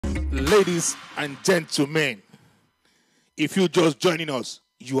Ladies and gentlemen, if you're just joining us,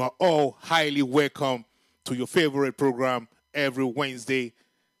 you are all highly welcome to your favorite program every Wednesday,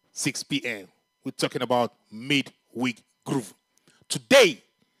 6 p.m. We're talking about Midweek Groove. Today,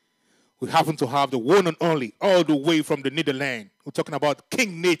 we happen to have the one and only, all the way from the Netherlands. We're talking about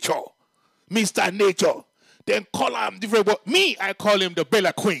Kingnature, Mr. Nature. Then call him different, but me, I call him the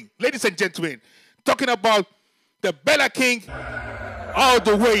Bella Queen. Ladies and gentlemen, talking about the Bella King all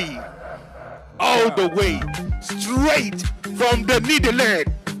the way, straight from the Netherlands.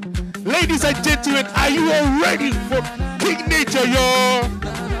 Ladies and gentlemen, are you all ready for Kingnature, y'all?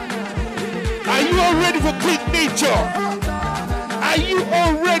 Are you all ready for Kingnature? Are you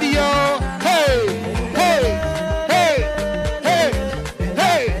all ready, y'all? Hey, hey, hey, hey,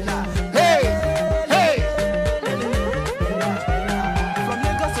 hey, hey, hey. From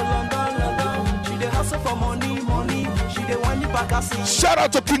Lagos to London, she dey hustle for money. She dey want it back as Shout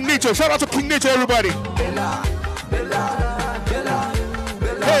out to Kingnature, everybody. Bella.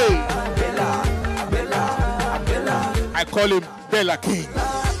 Hey. I call him Bella King.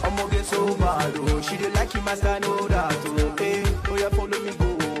 I'ma get so bad, oh. She dey like him as I know that, oh. Hey, oh yeah, follow me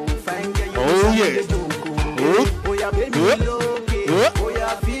go. Fine girl, you Oh yeah. oh yeah, baby, okay. Oh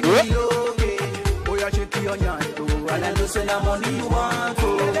yeah, feel me okay. Oh yeah, shake your hand, oh. And I know say na money you want,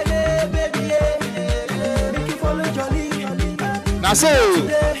 oh. Baby, yeah. Make you follow Jolly. Now so,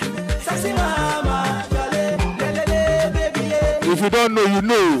 Sassy mama, Jolly. Baby, yeah. if you don't know, you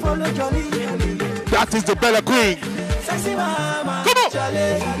know. Follow Jolly. That is the Bella Queen. Sassy mama, Come on.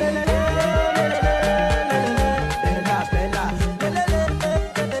 Jolly.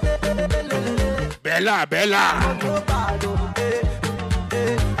 Bella.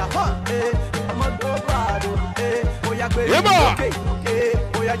 Yeah, boy.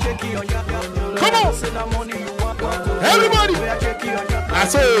 Come on. Everybody.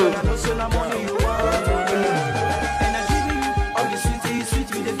 That's all.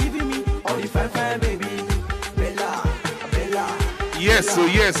 Yes,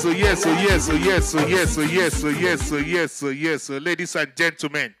 so ladies and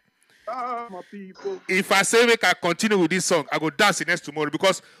gentlemen. My people. If I say make I continue with this song, I go dance the next tomorrow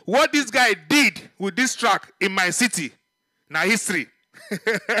because what this guy did with this track in my city, now history.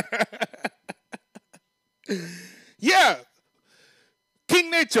 Yeah,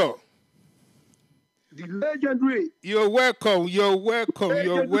 Kingnature. The legendary. You're welcome.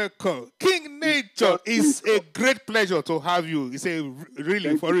 Kingnature, it's a great pleasure to have you. It's a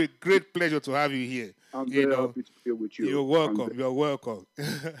great pleasure to have you here. I'm very happy to be with you. You're welcome.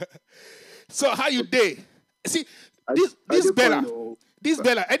 So how you day? See, this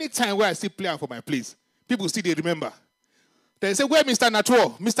Bella, anytime where I see player for my place, people still they remember. They say, where Mr.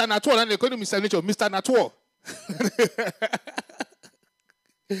 Natural? And they call him Mr. Nature, Mr. Natural.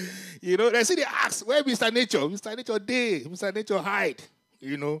 You know, they say they ask, where Mr. Nature? Mr. Nature day, Mr. Nature hide.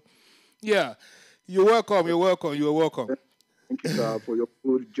 You know? Yeah. You're welcome. Thank you, sir, for your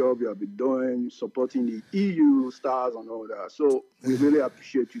good job you have been doing, supporting the EU stars and all that. So we really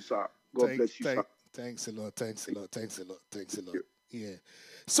appreciate you, sir. God bless you, sir. Thanks a lot. Yeah.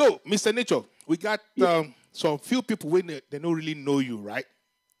 So, Mr. Nature, we got some few people when they don't really know you, right?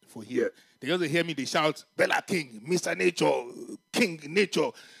 For here. Yeah. They just hear me, they shout, Bella King, Mr. Nature, King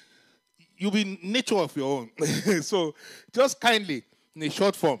Nature. You be nature of your own. So, just kindly, in a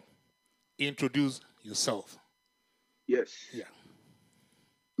short form, introduce yourself. Yes. Yeah.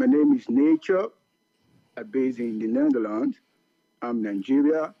 My name is Nature. I'm based in the Netherlands. I'm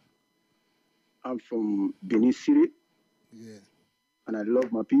Nigeria. I'm from Benin City. Yeah. And I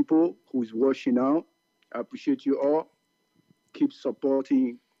love my people who is watching now. I appreciate you all. Keep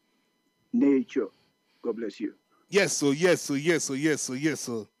supporting nature. God bless you. Yes. For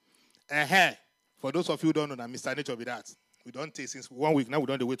those of you who don't know that Mr. Nature be that. We don't take since 1 week now. We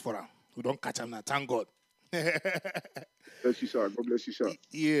don't wait for him. We don't catch him now. Thank God. Bless you, sir. God bless you, sir.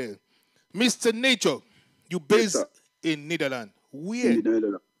 Yeah. Mr. Nature, you based in Netherlands. Where in the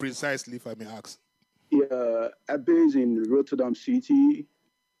Netherlands. Precisely, if I may ask? Yeah, I'm based in Rotterdam City.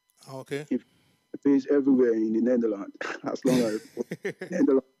 Okay. I'm based everywhere in the Netherlands. As long as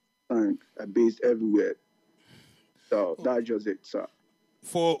Netherlands, I'm based everywhere. So that's just it, sir.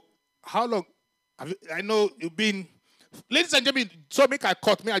 For how long? I know you've been... Ladies and gentlemen, so make I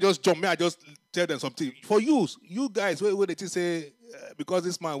cut, I just jump, I just tell them something. For you guys, where they just say, because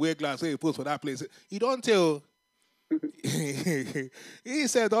this man wear glass, he post for that place, you don't tell. He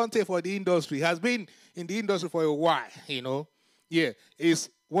said, don't tell for the industry. He has been in the industry for a while, you know. Yeah, it's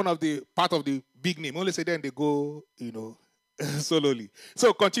one of the part of the big name. Only say then they go, you know, solely.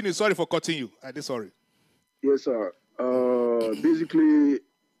 So continue. Sorry for cutting you. I did sorry. Yes, sir. Basically,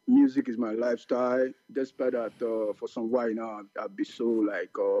 music is my lifestyle. Despite that, for some while now, I've been so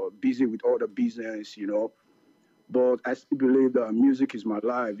like busy with all the business, But I still believe that music is my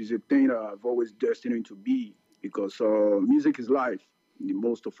life. It's a thing that I've always destined to be because music is life,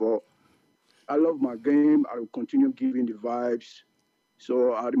 most of all. I love my game. I will continue giving the vibes.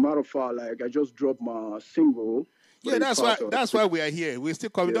 So, as a matter of fact, like I just dropped my single. Yeah, that's why we are here. We're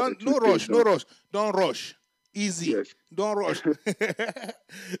still coming. Yeah, No rush, no rush. Don't rush. Easy. Yes. Don't rush.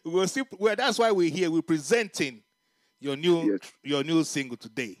 That's why we're here. We're presenting your new single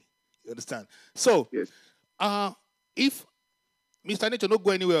today. You understand? So, Yes. If Mr. Nature don't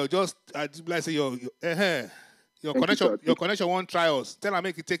go anywhere, just like say your connection won't try us. Tell her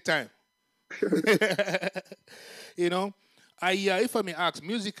make it take time. If I may ask,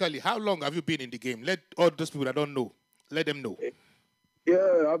 musically, how long have you been in the game? Let all those people that don't know, let them know.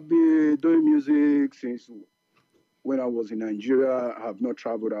 Yeah, I've been doing music since when I was in Nigeria. I have not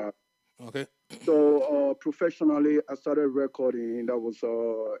traveled out. Okay. So professionally, I started recording. That was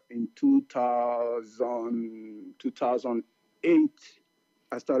in 2008.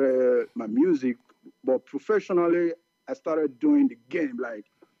 I started my music, but professionally, I started doing the game. Like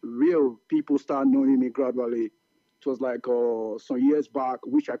real people start knowing me gradually. It was like some years back,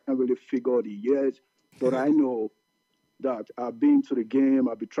 which I can't really figure the years, but I know that I've been to the game.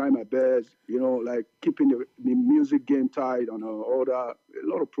 I've been trying my best, like keeping the music game tight and all that. A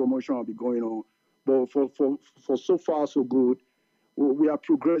lot of promotion will be going on. But for so far, so good. We are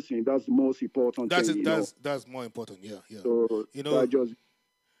progressing. That's the most important thing. That's more important. Yeah. So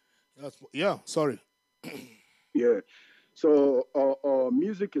sorry. Yeah. So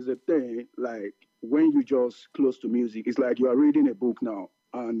music is a thing. Like when you just close to music, it's like you are reading a book now,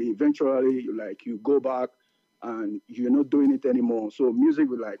 and eventually, you go back and you're not doing it anymore. So music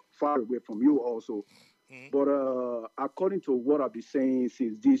will like far away from you also. Mm-hmm. But according to what I've been saying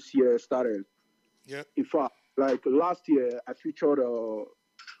since this year started, in fact, like last year I featured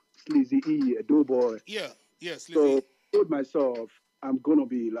Sleazy E, a Doughboy. Yeah, Sleazy. So I told myself I'm gonna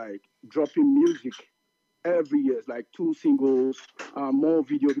be like dropping music every year, like 2 singles, more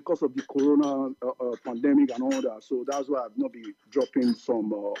video because of the corona pandemic and all that. So that's why I've not been dropping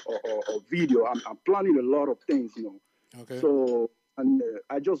some video. I'm planning a lot of things, Okay. So, and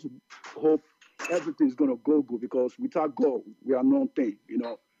I just hope everything's going to go good because without God, we are nothing,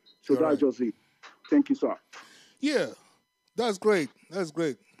 So that's just it. Thank you, sir. Yeah, that's great.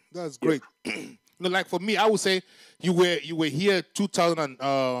 Like for me, I would say you were here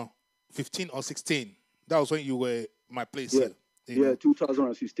 2015 or 16. That was when you were my place here.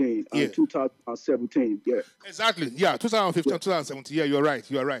 2016 and 2017. Yeah. Exactly. Yeah, 2015, 2017. Yeah, you're right.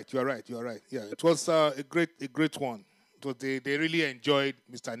 Yeah, it was a great one. They really enjoyed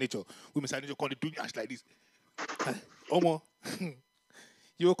Mr. Nature. With Mr. Nature called it doing ash like this. Omo,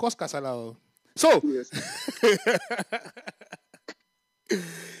 you will cause kasala. So, yes.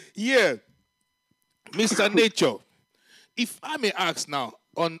 Yeah, Mr. Nature. If I may ask now,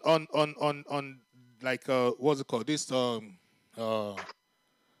 on like what's it called? This let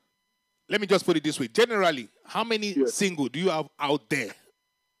me just put it this way. Generally, how many singles do you have out there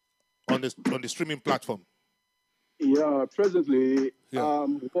on the streaming platform? Yeah, presently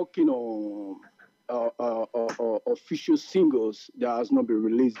I'm working on official singles that has not been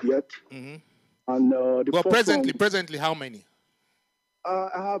released yet. Mm-hmm. And presently, how many?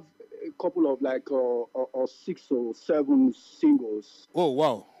 I have a couple of like 6 or 7 singles. Oh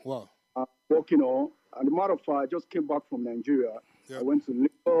wow! I'm working on. And the matter of fact, I just came back from Nigeria. Yeah. I went to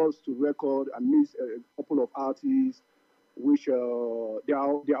Lagos to record. I missed a couple of artists, which they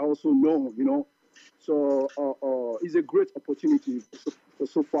are also known, So it's a great opportunity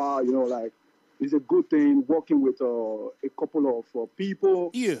so far, like it's a good thing working with a couple of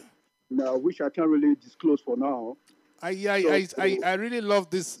people. Yeah. Which I can't really disclose for now. I really love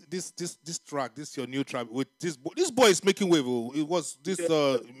this track, this your new track with this boy is making wave. It was this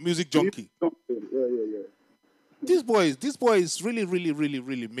music junkie. Yeah. This boy is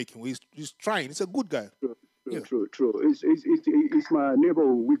really making wave. He's trying. He's a good guy. True. It's my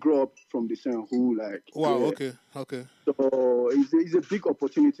neighbor. We grew up from the same hood. Like wow. Okay. So it's a big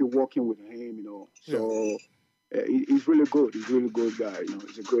opportunity working with him. So he's really good. He's a really good guy.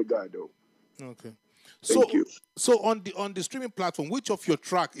 He's a great guy though. Okay. Thank you. So on the streaming platform, which of your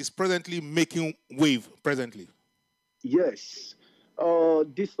track is presently making wave presently? Yes.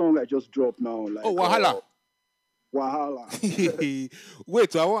 This song I just dropped now. Like, Wahala. Wahala.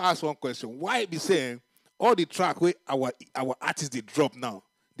 Wait, so I want to ask one question. Why be saying all the track where our artists they drop now,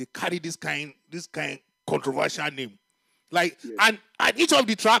 they carry this kind controversial name? Like and each of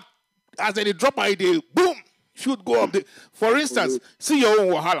the track as they drop idea, boom, Should go up. For instance, see your own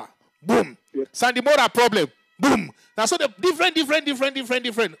Wahala. Boom. Yeah. Sandy Mora problem. Boom. Now, so the different.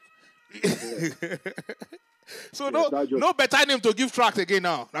 So no better name to give tracks again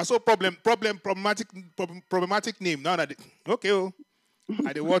now. That's so problematic name. Now that okay, oh,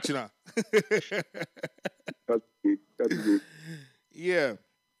 I dey watch now. That's good. Yeah.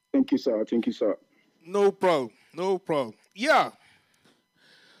 Thank you, sir. No problem. Yeah.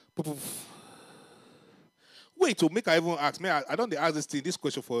 Wait, to make I even ask me, I don't ask this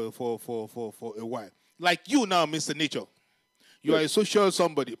question for a while. Like you now, Mr. Nature, you are a social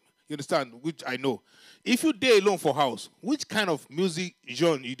somebody. You understand? Which I know. If you day alone for house, which kind of music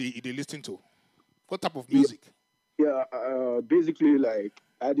genre you they listen to? What type of music? Yeah, basically like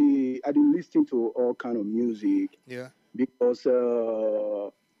I listen to all kind of music. Yeah. Because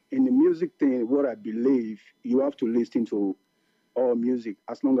in the music thing, what I believe, you have to listen to all music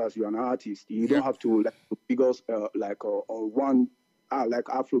as long as you're an artist. You don't have to because on one like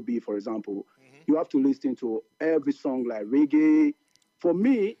Afrobeat, for example, you have to listen to every song like reggae. For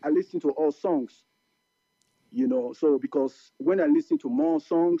me, I listen to all songs. So because when I listen to more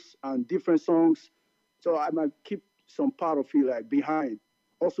songs and different songs, so I might keep some part of it like behind,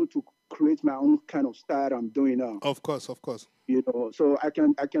 also to create my own kind of style I'm doing now. Of course. So I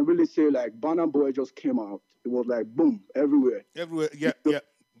can really say like Burna Boy just came out. It was like boom everywhere. Yeah.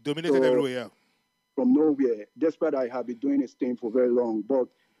 Dominated everywhere, yeah. From nowhere, despite I have been doing this thing for very long, but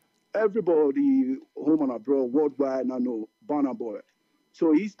everybody home and abroad worldwide now know Burna Boy.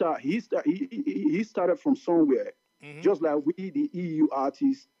 So he started from somewhere, just like we, the EU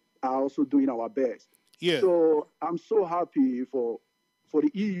artists, are also doing our best. Yeah. So I'm so happy for the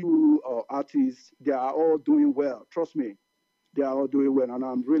EU artists. They are all doing well. Trust me, they are all doing well, and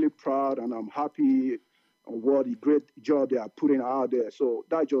I'm really proud and I'm happy on what the great job they are putting out there. So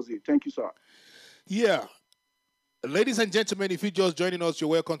that's just it. Thank you, sir. Yeah. Ladies and gentlemen, if you're just joining us, you're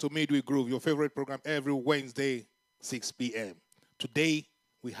welcome to Midweek Groove, your favorite program every Wednesday, 6 p.m. Today,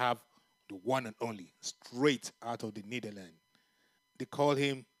 we have the one and only, straight out of the Netherlands. They call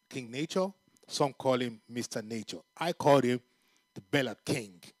him Kingnature. Some call him Mr. Nature. I call him the Bella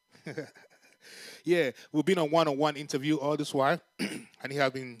King. Yeah, we've been on one-on-one interview all this while, and he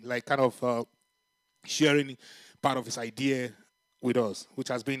has been like kind of sharing part of his idea with us, which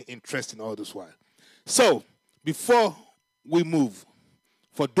has been interesting all this while. So, before we move,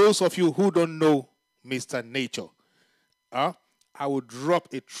 for those of you who don't know Mr. Nature, I will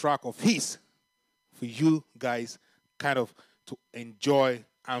drop a track of his for you guys kind of to enjoy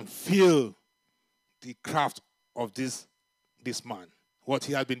and feel the craft of this man, what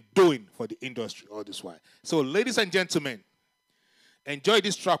he has been doing for the industry all this while. So, ladies and gentlemen, enjoy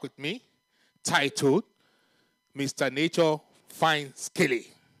this track with me, titled Mr. Nature Fine Skilly.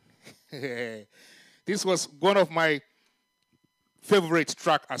 This was one of my favorite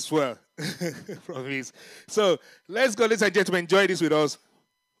track as well from his. So let's go, ladies and gentlemen, enjoy this with us.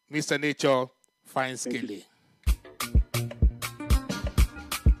 Mr. Nature, Fine Skilly.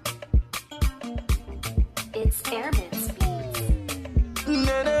 It's Airman Speeds.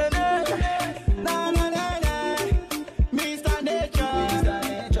 Mr. Nature.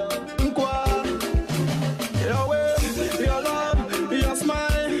 Your way, your love, your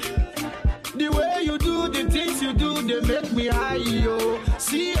smile. The way you do the things you do, they make me high, yo.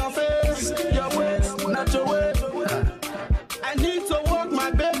 See your face, your waist, not your way. I need to walk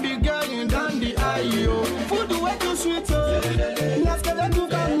my baby girl in down the aisle, yo. Food the way too sweet, oh. Let's get that to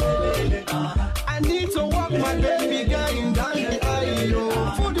come, I need to walk my baby girl in down the aisle, yo.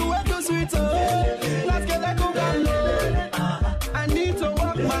 Food the way too sweet, oh. Let's get that to come, I need to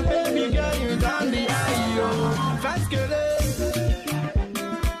walk my baby girl in down the aisle, yo. Fast get it.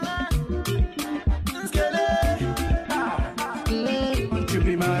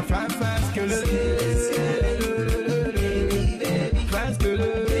 My fast que le fast que le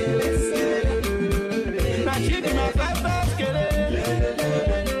ma chérie ma fast que le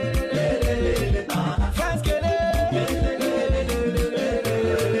fast que le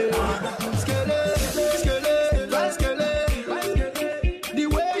the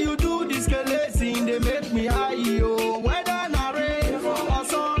way you do this scene they make me high yo whether na rain or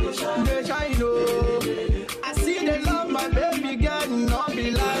sun they shine yo I see they love my baby girl not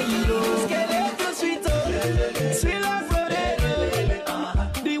be like yo skeleton sweet sweet like brother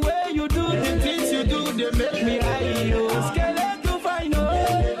the way you do the things you do they make me high yo skeleton fine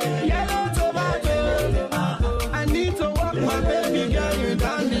yellow tomato I need to walk my baby girl you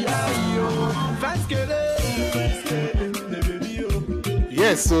down the aisle yo fast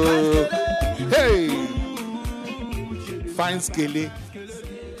Yes, so hey, Fine Skilly.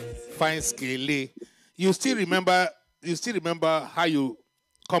 You still remember how you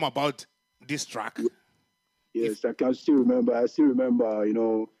come about this track? Yes, I can still remember. I still remember,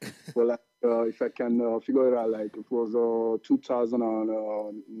 well, like, if I can figure it out, like it was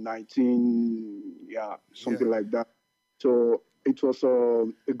 2019, something like that. So it was a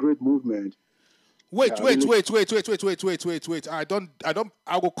great movement. Wait. Yeah, really- Wait. I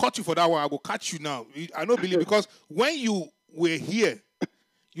will cut you for that one. I will catch you now. I don't believe because when you were here,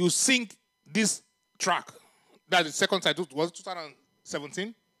 you sing this track. That's the second time. Was it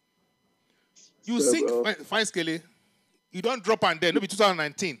 2017? You sing Fine Skelly. You don't drop and then. Maybe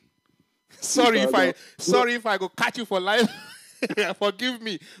 2019. Sorry if I go catch you for life. Forgive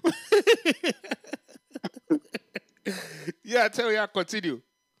me. Yeah, continue.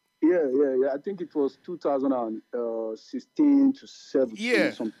 Yeah. I think it was 2016 to 17.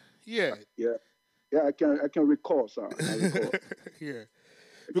 Yeah. Something. Yeah. Yeah. I can recall, sir. I can recall. Yeah.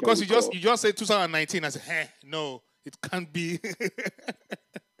 Because you just said 2019. I said, no, it can't be.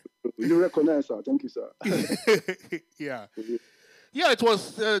 You recognize, sir. Thank you, sir. Yeah. Yeah, it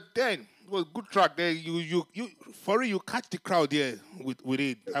was then. It was a good track there. You catch the crowd there with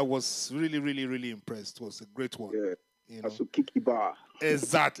it. I was really, really, really impressed. It was a great one. Yeah. You know? That's a Kiki bar.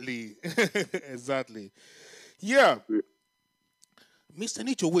 Exactly. Exactly. Yeah. Mr.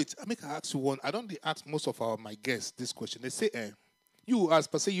 Nature, wait. I ask you one. I don't ask most of my guests this question. They say, you as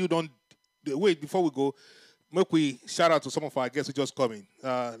per se, you don't wait before we go. Make we shout out to some of our guests who just coming.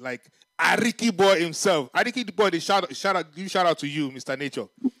 Like Ariki Boy himself. Ariki Boy, they shout out to you, Mr. Nature.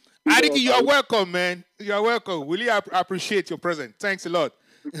 Ariki, you are welcome, man. You are welcome. Really appreciate your presence. Thanks a lot.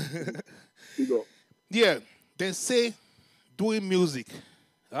 Yeah. Then say doing music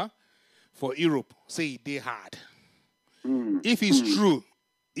for Europe, say they hard. If it's true,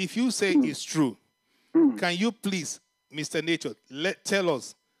 if you say it's true, can you please, Mr. Nature, tell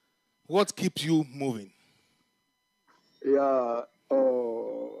us what keeps you moving? Yeah,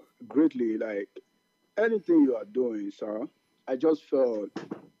 greatly. Like anything you are doing, sir, I just felt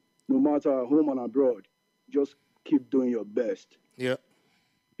no matter home and abroad, just keep doing your best. Yeah.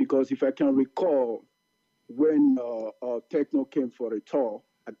 Because if I can recall when Techno came for a tour,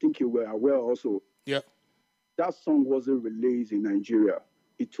 I think you were aware also. Yeah. That song wasn't released in Nigeria.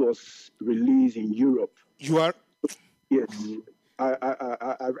 It was released in Europe. You are? Yes. I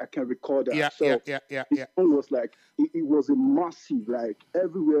can recall that. Yeah. The song was like, it was a massive, like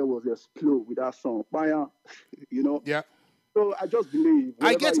everywhere was explode with that song. Yeah. So I just believe.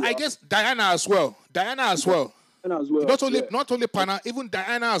 I guess Diana as well. Not only Pana, even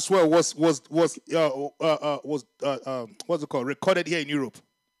Diana as well was what's it called? Recorded here in Europe.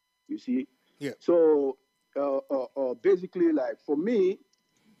 You see? Yeah. So basically, like for me,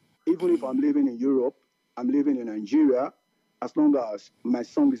 even if I'm living in Europe, I'm living in Nigeria, as long as my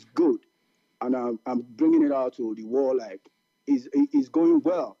song is good and I'm bringing it out to the world, like is going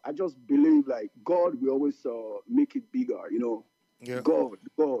well. I just believe like God will always make it bigger, Yeah. God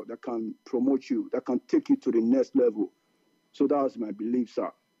that can promote you, that can take you to the next level. So that's my belief,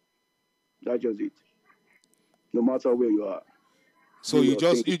 sir. That's just it. No matter where you are. So you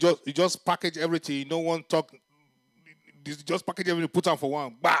just package everything. No one talk. You just package everything, put on for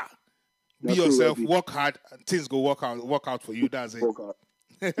one. Bah. Be yourself. Work hard. And things go work out for you. That's it. Work out.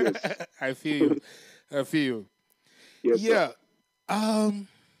 Yes. I feel you. Yes, Yeah. sir.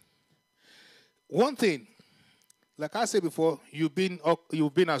 One thing, like I said before, you've been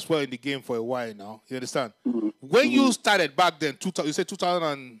as well in the game for a while now. You understand? Mm-hmm. When you started back then, you said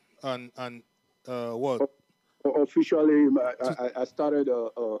 2000 and what? Officially, I started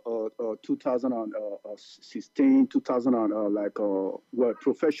 2016, 2000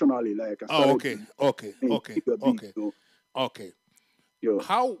 professionally, like I started. Okay. Yeah.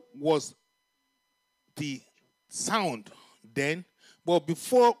 How was the sound then? But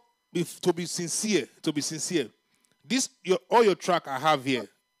to be sincere, all your track I have here,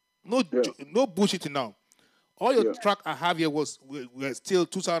 no bullshit now. All your track I have here were still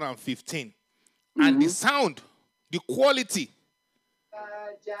 2015, and the sound, the quality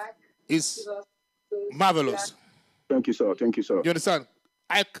is marvelous. Thank you, sir. You understand?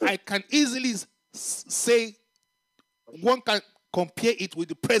 I can easily say one can compare it with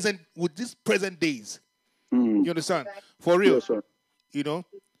these present days. You understand? For real. Yes, sir.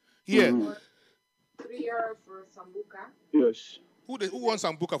 Yeah. 3 years for Sambuca. Yes. Who wants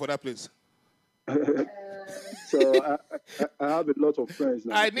Sambuca for that place? So I have a lot of friends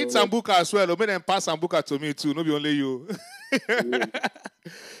now. I need Sambuca as well. Make them pass Sambuca to me too. Not be only you.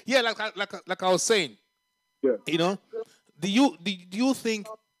 Yeah, like I was saying. Yeah. Do you think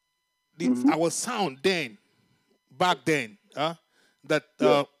our sound then, back then, that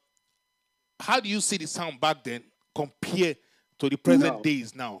how do you see the sound back then compared to the present Now.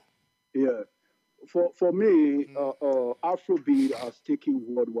 days now? Yeah. For me, Afrobeat has taken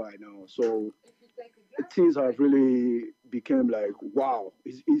worldwide now. So things have really become like, wow,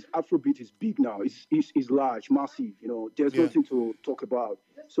 Afrobeat is big now. It's large, massive. There's Yeah. nothing to talk about.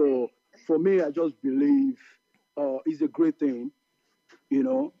 So for me, I just believe it's a great thing.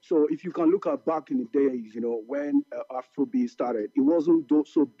 So if you can look at back in the days, when Afrobeat started, it wasn't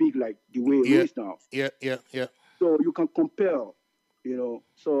so big like the way it Yeah. is now. Yeah. So you can compare,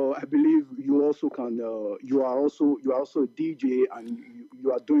 So I believe you also can. You are also a DJ, and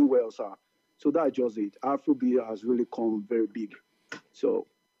you are doing well, sir. So that's just it. Afrobeat has really come very big. So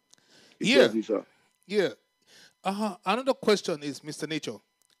it's Yeah. just it, sir. Yeah. Another question is, Mr. Nature,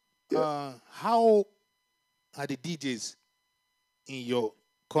 Yeah. how are the DJs in your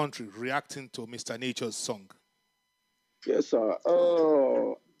country reacting to Mr. Nature's song? Yes, sir.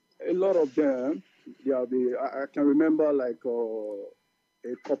 A lot of them. I can remember like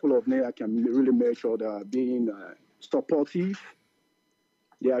a couple of names. I can really make sure they are being supportive.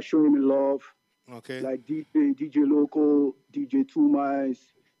 They are showing me love. Okay. Like DJ Loco, DJ Two Miles,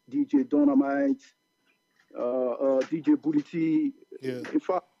 DJ Dynamite, DJ Booty T. Yeah. In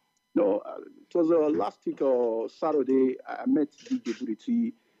fact, no, it was last week Saturday. I met DJ Booty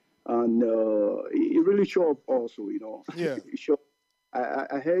T, and he really showed up also. Yeah. He showed.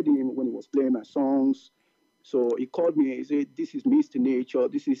 I heard him when he was playing my songs. So he called me. He said, "This is Mr. Nature.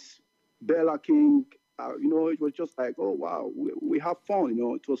 This is Bella King." It was just like, oh wow, we have fun.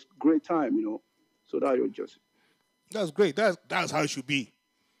 It was great time. So that was just. That's great. That's how it should be.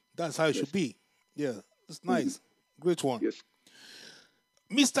 That's how it Yes. should be. Yeah. It's nice. Great one. Yes.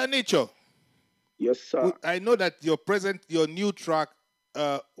 Mr. Nature, Yes, sir. I know that your new track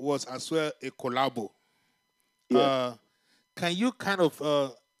was as well a collabo. Yeah. Can you kind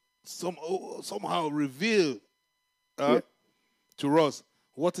of somehow reveal Yeah. to us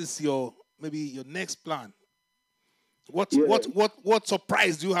what is your next plan? Yeah. What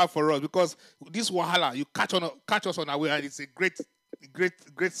surprise do you have for us? Because this Wahala, you catch us on our way, and it's a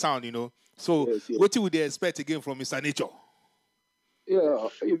great sound, So Yes, yes. what would they expect again from Mr. Nature? Yeah.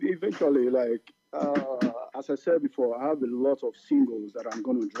 Eventually, like as I said before, I have a lot of singles that I'm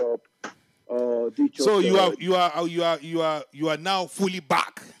going to drop. So you are now fully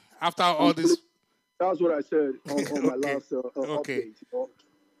back after all this. That's what I said on my Okay. last Okay. update.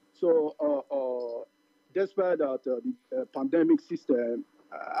 So despite that the pandemic system,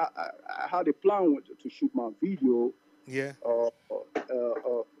 I had a plan to shoot my video. Yeah.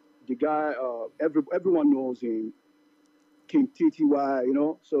 The guy, everyone knows him, King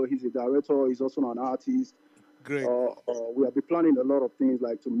TTY. So he's a director. He's also an artist. Great. We have been planning a lot of things,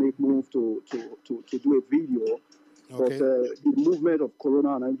 like to make move to do a video. Okay. But the movement of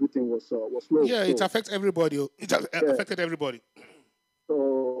Corona and everything was slow. Yeah, it affects everybody. It affected everybody.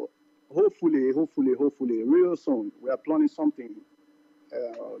 So hopefully, real soon, we are planning something.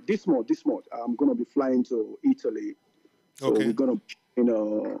 This month, I'm gonna be flying to Italy. So Okay. we're gonna,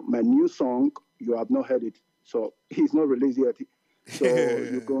 my new song. You have not heard it, so it's not released yet. So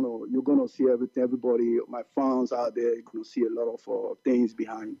you're gonna see everything. Everybody, my fans out there, you're gonna see a lot of things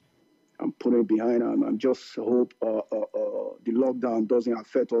behind. I'm putting behind, and I just hope the lockdown doesn't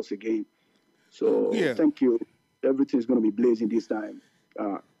affect us again. So Yeah. thank you. Everything's gonna be blazing this time.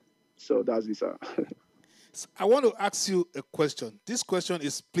 So that's it, sir. I want to ask you a question. This question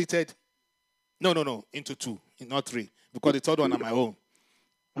is splitted. No, into two, not three, because the third one on my own.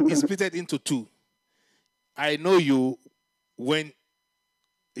 It's splitted into two. I know you when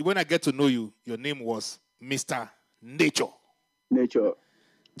I get to know you. Your name was Mr. Nature. Nature.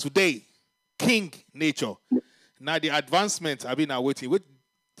 Today, King Nature. Now the advancements have been awaiting.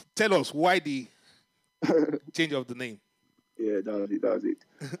 Tell us why the change of the name. Yeah, that's it.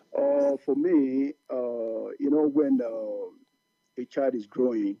 For me, when a child is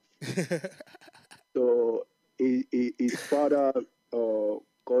growing, so his father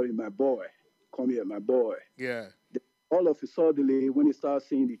called him my boy. Come here, my boy. Yeah. All of a sudden, when he starts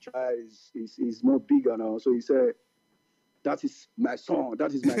seeing the child is more bigger now, so he said, "That is my son.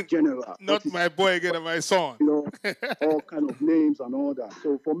 That is my general. Not my boy again, my son." All kind of names and all that.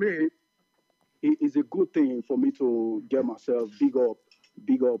 So for me, it's a good thing for me to get myself big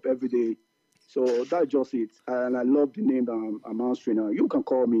up every day. So that's just it. And I love the name that I'm answering now. You can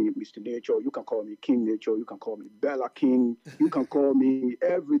call me Mr. Nature. You can call me King Nature. You can call me Bella King. You can call me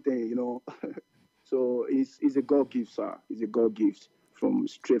everything, So it's a God gift, sir. It's a God gift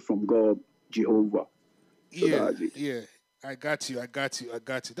straight from God, Jehovah. So Yeah, that's it. yeah. I got you.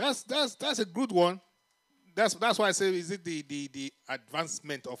 That's a good one. That's why I say, is it the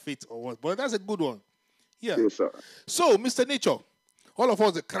advancement of it or what? But that's a good one. Yeah. Yes, sir. So, Mr. Nature, all of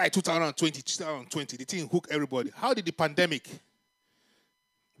us cry 2020, the thing hook everybody. How did the pandemic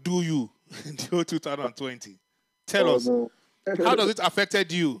do you in the year 2020? Tell us. No. How does it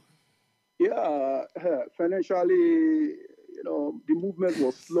affected you? Yeah, financially, the movement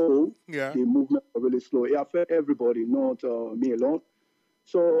was slow. Yeah. The movement was really slow. It affected everybody, not me alone.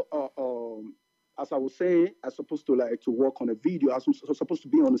 So, as I was saying, I was supposed to work on a video. I was supposed to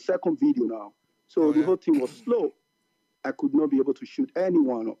be on the second video now. So the whole thing was slow. I could not be able to shoot any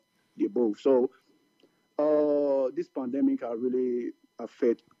one of the above. So this pandemic has really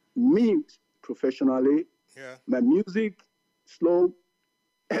affected me professionally. Yeah. My music, slow.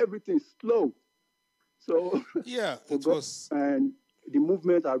 Everything slow. So yeah, it was. And the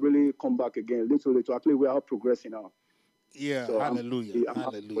movement has really come back again. Little. Actually, we are progressing now. Yeah, so hallelujah. I'm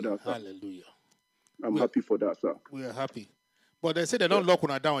happy for that, Hallelujah. I'm happy for that, sir. We are happy. But they say they don't lock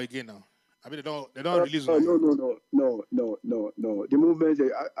on down again now. I mean, they don't release no. The movement, as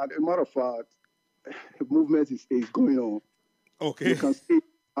a matter of fact, the movement is going on. Okay. You can see,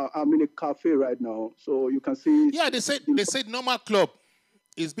 I'm in a cafe right now, so you can see. Yeah, they said normal club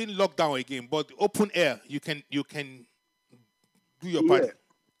is being locked down again, but the open air you can do your party. Yeah,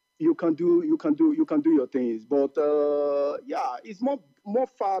 you can do your things, but it's more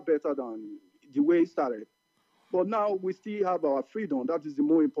far better than the way it started. But now we still have our freedom. That is the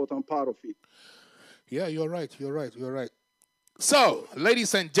more important part of it. Yeah, you're right. So,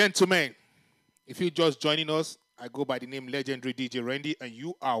 ladies and gentlemen, if you're just joining us, I go by the name Legendary DJ Randy, and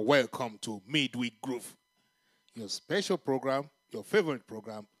you are welcome to Midweek Groove, your special program, your favorite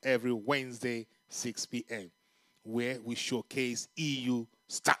program, every Wednesday, 6 p.m., where we showcase EU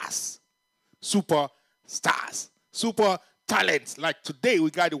stars, super stars, super talents. Like today, we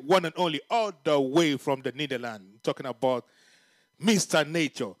got the one and only, all the way from the Netherlands. I'm talking about Mr.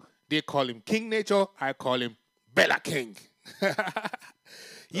 Nature. They call him Kingnature. I call him Bella King.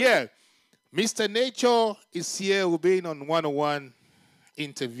 Yeah. Mr. Nature is here. We're being on one-on-one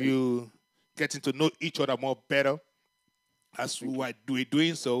interview, getting to know each other more better. As we are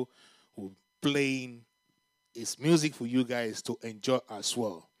doing so, we're playing his music for you guys to enjoy as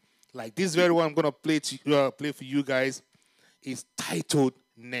well. Like this very one I'm going to play for you guys is titled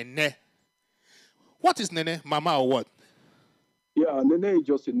Nene. What is Nene? Mama or what? Yeah, Nene is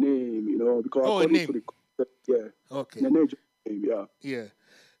just a name, because according to the concept, yeah. Okay. Nene is just a name, yeah. Yeah.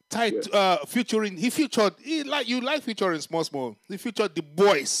 Featuring, you like featuring small. He featured the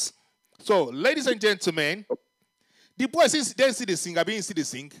boys. So, ladies and gentlemen, the boys, they see the sing. I mean, see the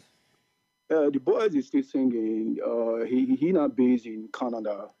sing. The boys is still singing. He not based in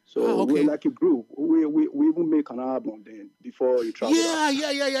Canada, so we're like a group. We even make an album then before you travel. Yeah.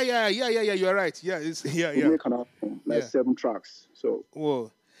 You're right. Yeah, we make an album 7 tracks. So. Whoa.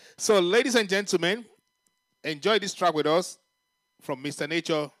 So, ladies and gentlemen, enjoy this track with us from Mr.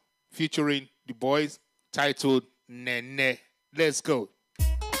 Nature featuring the boys, titled Nene. Let's go.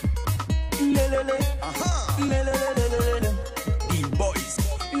 The boys.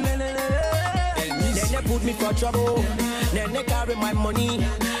 Nene put me for trouble. Nene carry my money.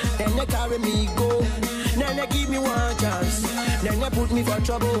 Nene carry me go. Nene give me one chance. Nene put me for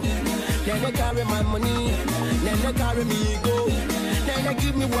trouble. Nene carry my money. Nene carry me go. Nene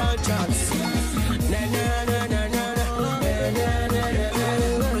give me one chance.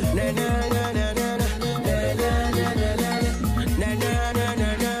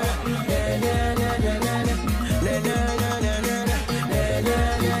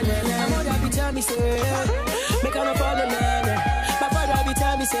 Make I no follow none. My father be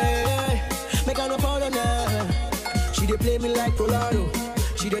tell me say, make I no follow none. She dey play me like Rolando.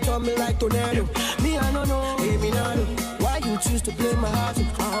 She dey turn me like tornado. Me I no know, hey me no know. Why you choose to play my heart?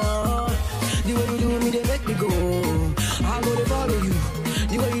 The way you do me, they make me go. I go to follow you.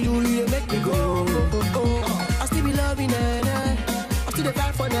 The way you do, you they make me go. I still be loving Nana. I still dey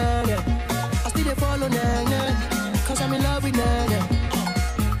fight for Nana. I still dey follow Nana. Cause I'm in love with Nana.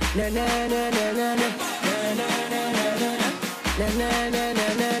 Na na na na na na na na na na na.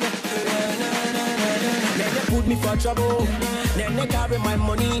 Nene put me for trouble. Nene carry my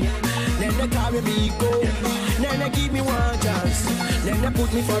money. Nene carry me go. Nene give me one chance. Nene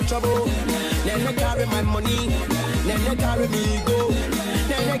put me for trouble. Nene carry my money. Nene carry me go.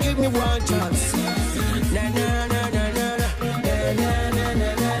 Nene give me one chance. Na na na na na na na na na na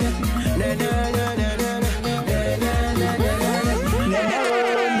na na.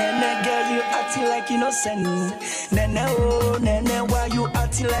 Like innocent, Nene, oh, Nene, why you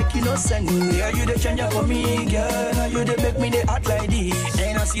acting pretty like you know sunny. Yeah, you the changer for me, girl. Now you the make me the act like this.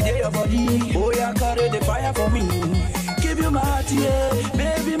 And I see your body. Oh, yeah, carry the fire for me. Give you my heart, yeah.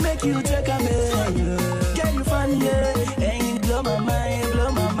 Baby, make you take a man. Get you fun, yeah. And you blow my mind,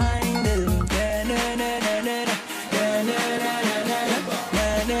 blow my mind. Yeah, na, na, na, na, na. Yeah, na, na, na, na, na. Na,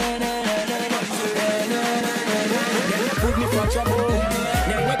 na, na, na, na, na. Yeah, na, na, na, na, na. Then you put me for trouble.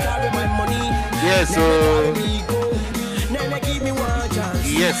 Then you carry my money. Yes, so. Then you give me one chance.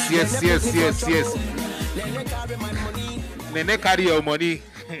 Yes. Nene carry your money.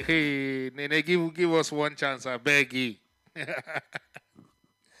 Hey, Nene, give us one chance, I beg you.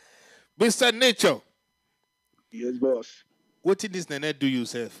 Mr. Nature. Yes, boss. What did this Nene do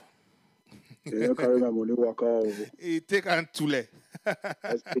yourself? Yeah, carry my money, walk out. He take and tule.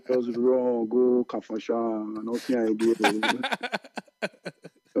 That's because wrong, go confession, nothing idea.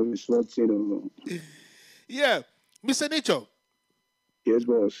 So it's not, Yeah, Mr. Nature. Yes,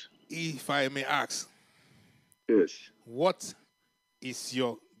 boss. If I may ask, Yes. what is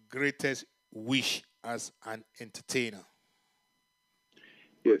your greatest wish as an entertainer?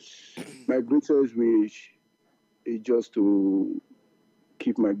 Yes. My greatest wish is just to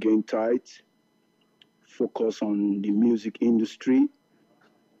keep my game tight, focus on the music industry,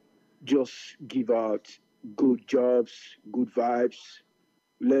 just give out good jobs, good vibes,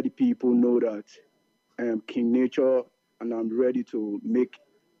 let the people know that I am Kingnature and I'm ready to make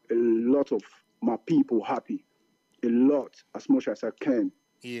a lot of my people happy. A lot, as much as I can.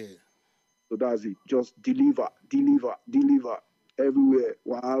 Yeah. So that's it. Just deliver everywhere.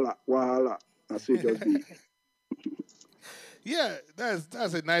 Wahala. I say just be. Yeah,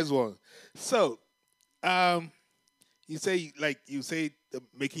 that's a nice one. So, you say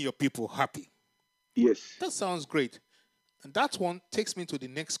making your people happy. Yes. That sounds great. And that one takes me to the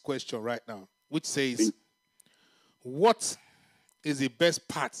next question right now, which says, what is the best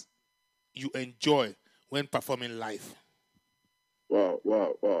part you enjoy when performing live? Wow.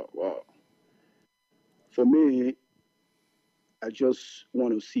 For me, I just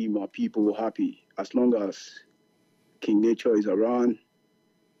want to see my people happy. As long as Kingnature is around,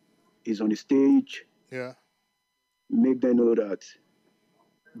 is on the stage, Yeah. make them know that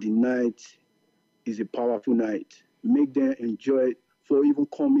the night is a powerful night. Make them enjoy it for even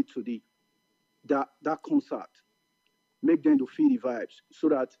coming to that concert. Make them to feel the vibes so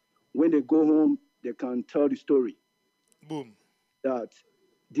that when they go home, they can tell the story Boom. that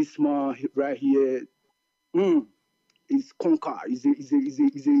this man right here is conquer, is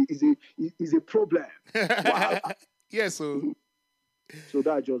a problem. Wow. Yes, so So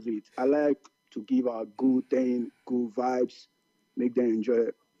that's just it. I like to give out good thing, good vibes, make them enjoy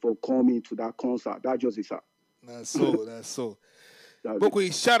it for coming to that concert. That's just it, sir. that's so. That's it.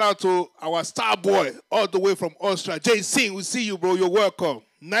 Bokwe, shout out to our star boy all the way from Austria. JC, we see you, bro. You're welcome.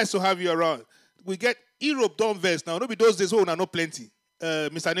 Nice to have you around. We get Europe done verse now. Maybe those days when we are not plenty,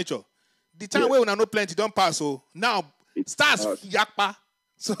 Mr. Nature. The time where we are not plenty don't pass. So now stars yakpa.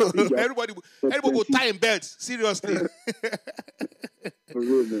 So everybody go tie in belts. Seriously. For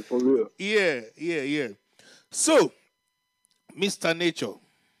real, man. For real. Yeah. So, Mr. Nature.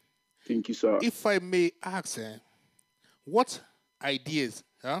 Thank you, sir. If I may ask, what ideas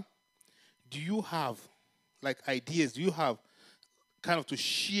do you have? Like ideas, do you have kind of to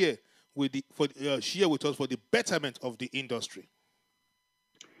share with share with us for the betterment of the industry?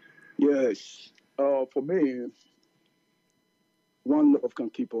 Yes. For me, one love can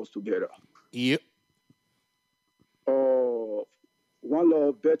keep us together. Yep. One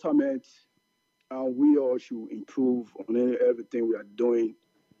love, betterment, and we all should improve on everything we are doing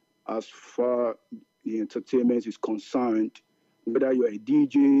as far the entertainment is concerned. Whether you're a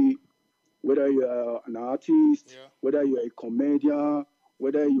DJ, whether you're an artist, whether you're a comedian,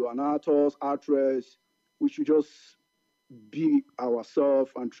 whether you're an actress, we should just be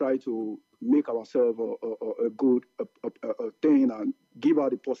ourselves and try to make ourselves a good thing and give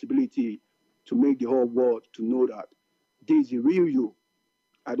out the possibility to make the whole world to know that this is the real you.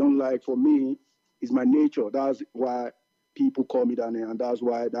 I don't like, for me, it's my nature. That's why people call me that name, and that's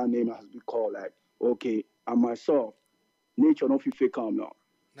why that name has been called, like, okay, I'm myself. Nature don't feel fake now.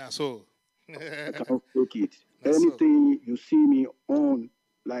 Nah, so. I cannot fake it. Anything you see me on,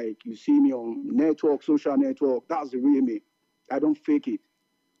 like you see me on network, social network, that's the real me. I don't fake it.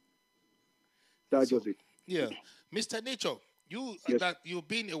 That's just it. Yeah. Mr. Nature, Yes. that you've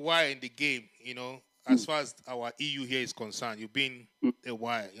been a while in the game, as far as our EU here is concerned. You've been a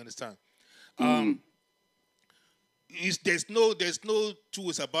while, you understand? There's no two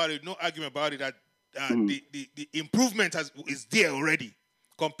ways about it, no argument about it that the improvement is there already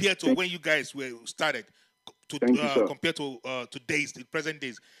compared to when you guys were started. Thank you, sir. compared to today's, the present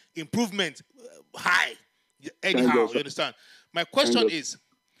days. Improvement high. Thank Anyhow, you, you sir. understand? My question you. is,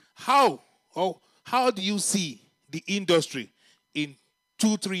 how do you see the industry in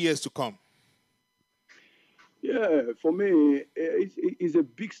 2-3 years to come? Yeah, for me, it's a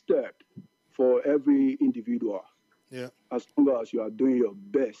big step for every individual. Yeah. As long as you are doing your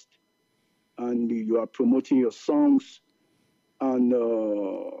best and you are promoting your songs, and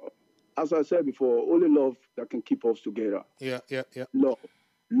as I said before, only love that can keep us together. Yeah.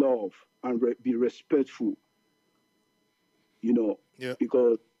 Love, and be respectful. You know,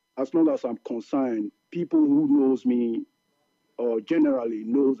 because as long as I'm concerned, people who knows me or generally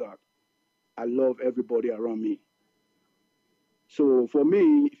knows that I love everybody around me. So for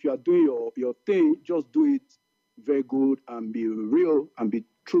me, if you are doing your thing, just do it very good and be real and be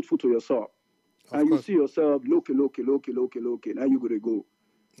truthful to yourself. And you see yourself, look, now you're going to go.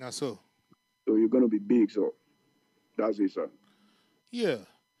 That's so. So you're going to be big, so that's it, sir. Yeah.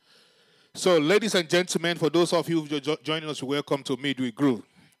 So, ladies and gentlemen, for those of you who are joining us, welcome to Midweek Groove.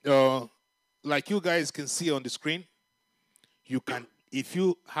 Like you guys can see on the screen, you can, if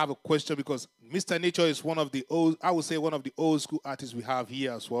you have a question, because Mr. Nature is one of the old, I would say one of the old school artists we have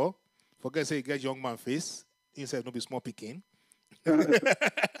here as well. Forget say get young man face, instead no be small picking.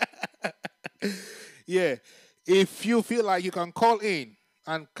 Yeah. If you feel like you can call in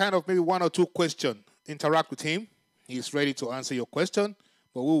and kind of maybe 1 or 2 questions, interact with him, he's ready to answer your question,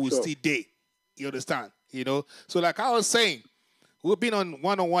 but we will still date. You understand? You know? So like I was saying, we've been on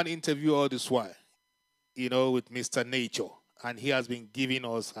one-on-one interview all this while, you know, with Mr. Nature. And he has been giving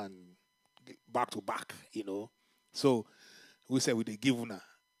us and back to back, you know. So we said with the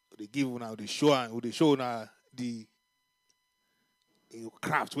show now the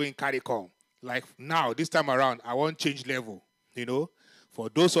craft when carry come. Like now, this time around, I want change level, you know. For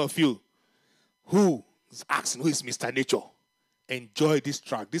those of you who is asking who is Mr. Nature, enjoy this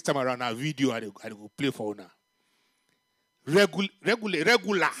track. This time around, our video I will play for now. Regular.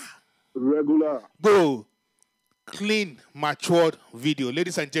 Bro, clean, matured video.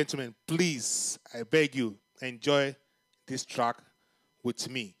 Ladies and gentlemen, please, I beg you, enjoy this track with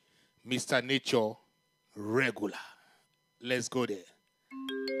me, Mr. Nature, Regular. Let's go there.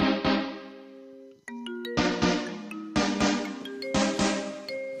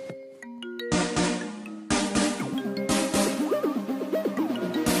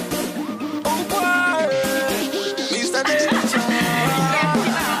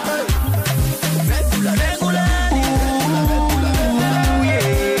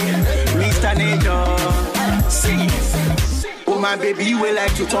 My baby will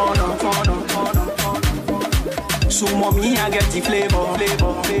like to turn on. So mommy, I get the flavor.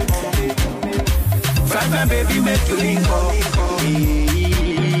 Fine, baby, make you link up.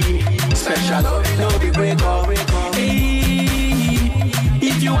 Special love, no be break up.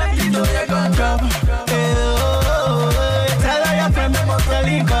 If you want it, you're gonna drop. Tell her your friend, must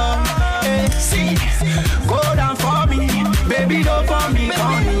link up. See, go down for me, baby, don't for me,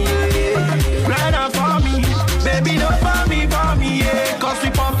 call me. Grind down for me, baby, don't for me. Cause we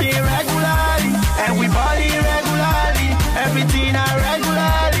pump it regularly, and we body regularly, everything I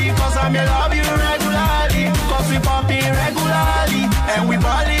regularly, cause I may love you regularly, cause we pump it regularly, and we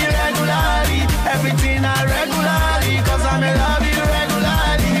body regularly, everything I regularly, cause I may love you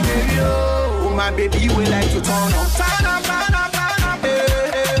regularly, baby, oh my baby, we like to turn up,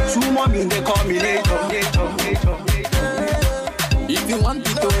 Two mommy, they call me later. If you want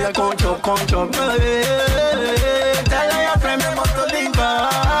it, oh yeah, come chop, tell her your friend, me must link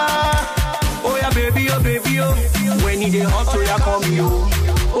up. Oh yeah, baby, oh. When it is hot, so yeah, call me,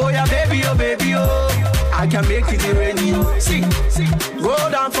 oh yeah, baby, oh. I can make it rainy, oh. Sing, go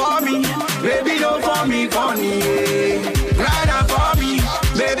down for me, baby, don't for me, call me, Ride down for me,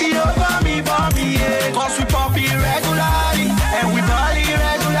 baby, don't for me, yeah. Cause we pop it regularly, and we party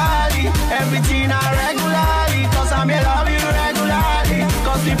regularly, everything I regularly, cause I may love you regularly,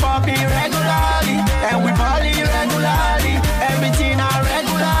 cause we pop it regularly, and we party regularly, everything I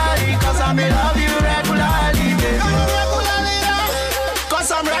regularly, cause I may love you regularly, baby. Cause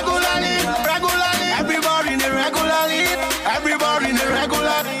I'm regularly, everybody in the regularly,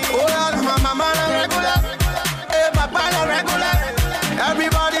 oh yeah, my mama regular, hey, papa regular,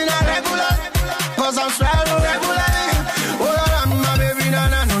 everybody in the regular, cause I'm straight regularly, oh yeah, my baby, na.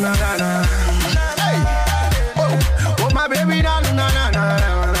 Hey, oh my baby, na.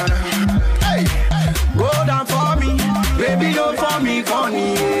 Hey, go down for me, baby, don't for me,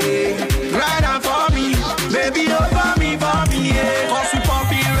 Connie. Ride down for me, baby, don't for me, yeah. Cause we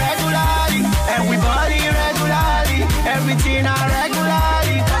pump it regularly, and we body regularly, everything I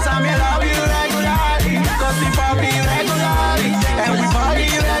regularly, cause I may love you regularly, cause we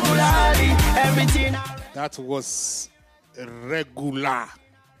That was regular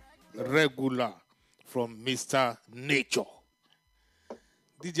from Mr. Nature.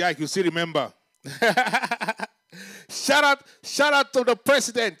 DJ Ike, you still remember? shout out to the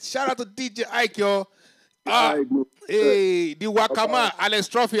president. Shout out to DJ Ike, yo. Hey, the Wakama, Alex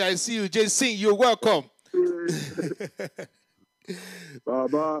Trophy, I see you. Jason, you're welcome.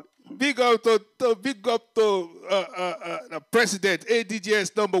 Baba. Big up to the president,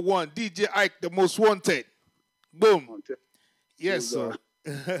 ADJS #1, DJ Ike, the most wanted. Boom. Yes, sir.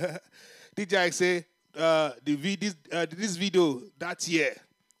 DJ Ike say this video that year.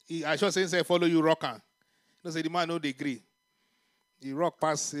 I should say follow you rockin'. No say the man no degree. The rock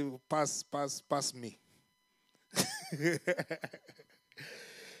pass me.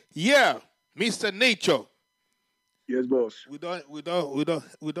 Yeah, Mr. Nature. Yes, boss. We don't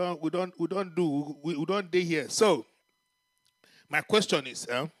do here. So my question is,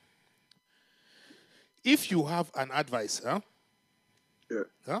 if you have an advice,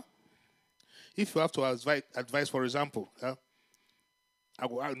 if you have to advise, for example,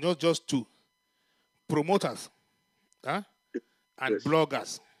 I not just to promoters, and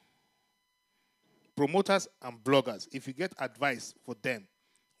bloggers. Promoters and bloggers. If you get advice for them,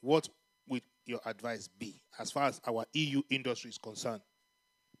 what would your advice be as far as our EU industry is concerned?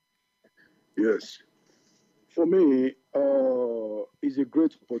 Yes. For me, it's a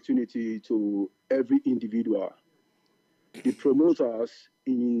great opportunity to every individual. The promoters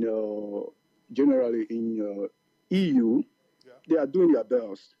generally in EU, they are doing their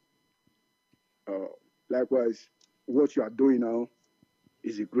best. Likewise, what you are doing now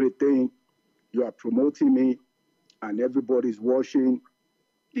is a great thing. You are promoting me, and everybody's watching.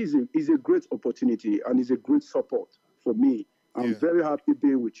 It's a great opportunity, and it's a great support for me. I'm very happy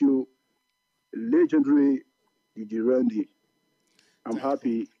being with you, legendary DJ Randy. I'm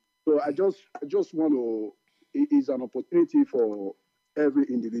happy. So I just want to. It is an opportunity for every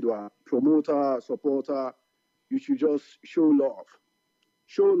individual, promoter, supporter. You should just show love.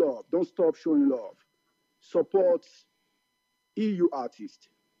 Show love. Don't stop showing love. Support EU artists.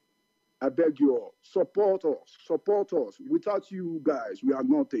 I beg you all, support us. Support us. Without you guys, we are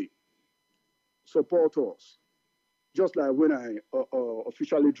nothing. Support us. Just like when I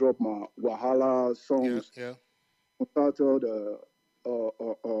officially dropped my Wahala songs, contacted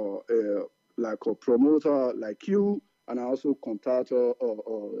like a promoter like you, and I also contacted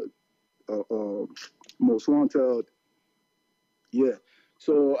Most Wanted. Yeah.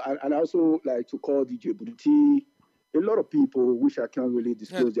 So, and I also like to call DJ Booty. A lot of people, which I can't really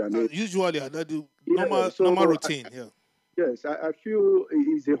disclose their name. Usually, I do normal routine. Yes, I feel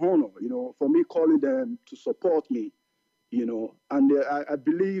it's a honor, for me calling them to support me, and I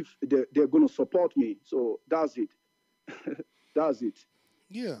believe they're going to support me. So that's it. That's it.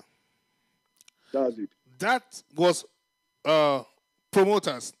 Yeah. That's it. That was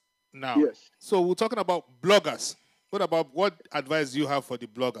promoters now. Yes. So we're talking about bloggers. What advice do you have for the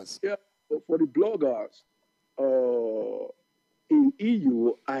bloggers? Yeah, for the bloggers. In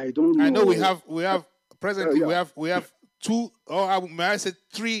EU, I don't know. I know we have presently we have two, or may I say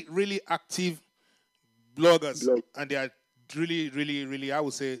three really active bloggers, and they are really I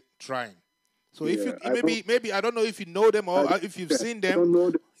would say trying. So if you maybe I don't know if you know them or if you've seen them. I don't know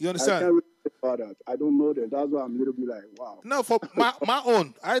them. You understand? I can't really say about that. I don't know them. That's why I'm a little bit like, wow. No, for my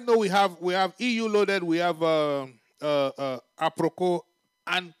own, I know we have EU loaded. We have Aproko,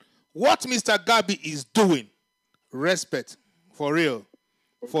 and what Mr. Gabi is doing. Respect, for real,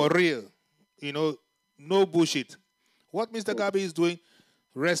 no bullshit. What Mr. Gabi is doing,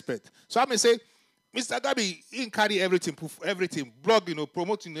 respect. So I may say, Mr. Gabi, he carry everything, blog,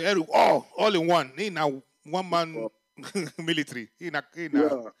 promoting all in one. He na one man military, he na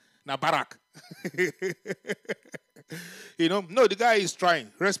barrack. No, the guy is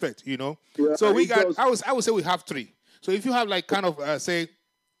trying. Respect, Yeah, so we got. I would say we have three. So if you have like kind of say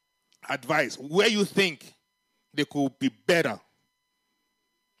advice where you think they could be better.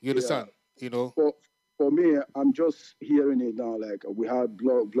 You understand? For me, I'm just hearing it now. Like we have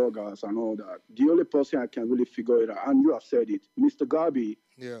bloggers and all that. The only person I can really figure it out, and you have said it, Mr. Gabi.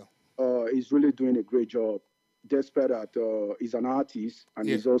 Is really doing a great job. Despite that, he's an artist and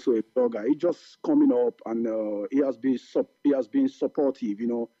he's also a blogger. He's just coming up and he has been supportive.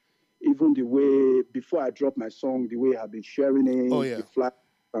 Even the way before I dropped my song, the way I've been sharing it, the flag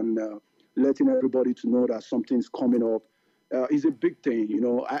and. Letting everybody to know that something's coming up is a big thing.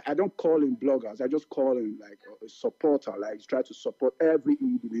 I don't call him bloggers. I just call him like a supporter. Like try to support every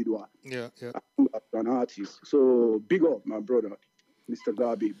individual. An artist. So big up, my brother, Mr.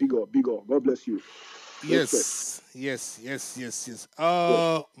 Gabi. Big up. God bless you. Yes.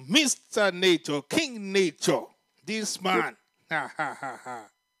 Mr. Nature, Kingnature, this man. Ha ha ha ha.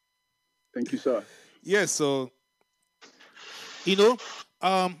 Thank you, sir. Yes, so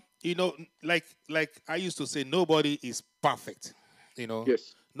like I used to say, nobody is perfect.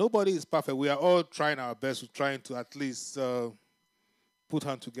 Yes. Nobody is perfect. We are all trying our best. We're trying to at least put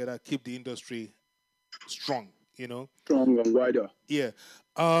hands together, keep the industry strong. Strong and wider. Yeah.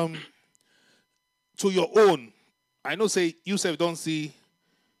 To your own, I know. Say you say you don't see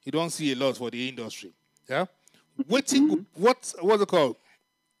a lot for the industry. Yeah. What's it called?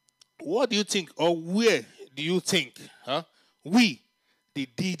 What do you think, or where do you think, we, the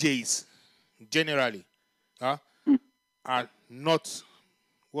DJs, generally, are not,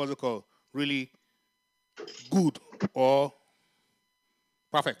 what's it called, really good or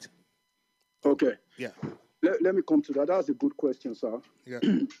perfect? Okay. Yeah. Let me come to that. That's a good question, sir. Yeah.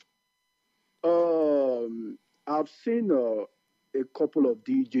 I've seen a couple of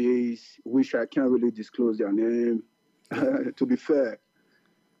DJs, which I can't really disclose their name. To be fair,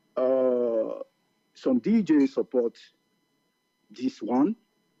 some DJs support this one.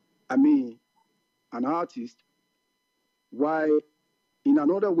 I mean, an artist. Why, in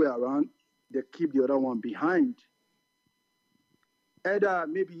another way around, they keep the other one behind. Either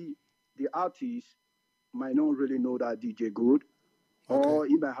maybe the artist might not really know that DJ good, or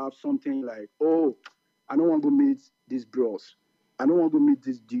he might have something like, oh, I don't want to meet these bros. I don't want to meet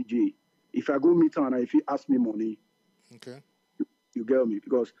this DJ. If I go meet him and if he asks me money, Okay. you get me?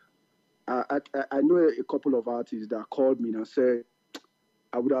 Because I know a couple of artists that called me and said,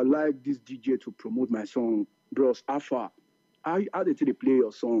 I would have liked this DJ to promote my song. Bros, how far? How they play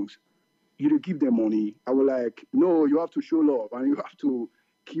your songs? You give them money. I was like, no, you have to show love and you have to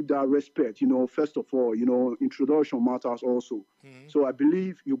keep that respect. First of all, introduction matters also. Mm-hmm. So I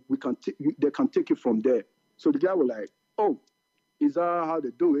believe they can take it from there. So the guy was like, oh, is that how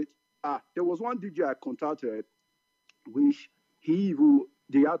they do it? There was one DJ I contacted, which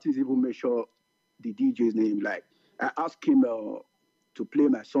the artist even made sure the DJ's name. Like, I asked him to play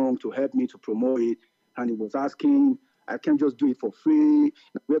my song, to help me to promote it, and he was asking, I can't just do it for free.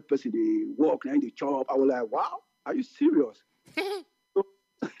 Where person they work, and they chop. I was like, wow, are you serious?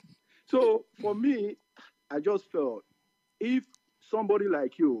 So for me, I just felt, if somebody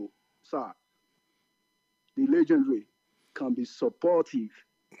like you, sir, the legendary, can be supportive,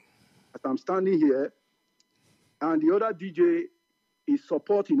 as I'm standing here, and the other DJ is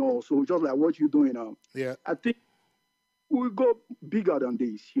supporting also, just like what you're doing now. Yeah. I think we'll go bigger than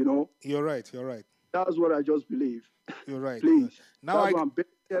this, You're right. That's what I just believe. You're right. Please. Now That's why I'm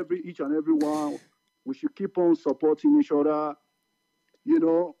begging each and every one. We should keep on supporting each other.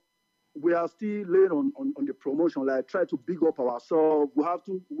 We are still laying on the promotion, like try to big up ourselves. We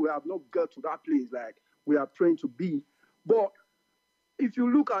have not got to that place like we are praying to be. But if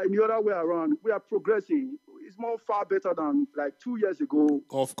you look at it the other way around, we are progressing. It's more far better than like 2 years ago.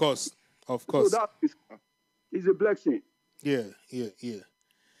 Of course. So that is a blessing. Yeah.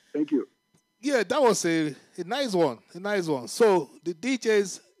 Thank you. Yeah, that was a nice one. So the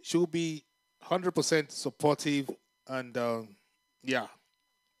DJs should be 100% supportive and no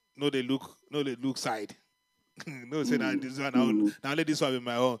they look side. No say now this one now let this one be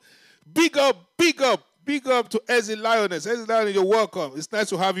my own. Big up to Ezzy Lioness. Ezzy Lioness, you're welcome. It's nice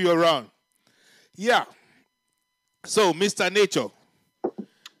to have you around. Yeah. So Mr. Nature.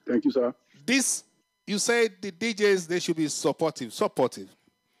 Thank you, sir. This, you said the DJs, they should be supportive.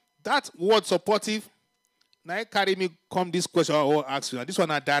 That word supportive, now it carry me come this question I will ask you. And this one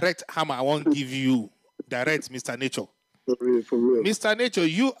a direct hammer I won't give you. Direct, Mr. Nature. For real. Mr. Nature,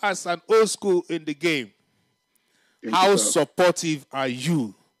 you as an old school in the game, Thank how you, sir. supportive are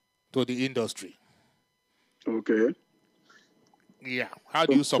you to the industry? Okay. Yeah. How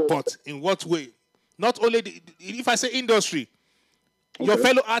do you support? In what way? Not only, if I say industry, your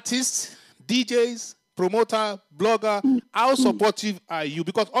fellow artists, DJs, promoter, blogger, how supportive are you?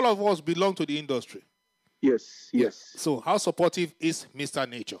 Because all of us belong to the industry. Yes. So how supportive is Mr.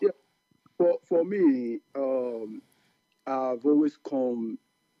 Nature? Yeah. For me, I've always come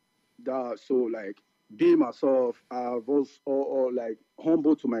that, so like being myself, I've also like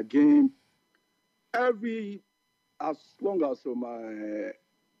humble to my game. As long as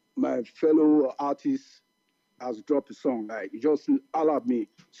my fellow artist has dropped a song, like, you just holler at me,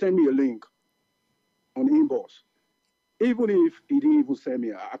 send me a link on inbox. Even if he didn't even send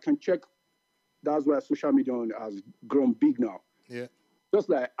me, I can check. That's why social media has grown big now. Yeah. Just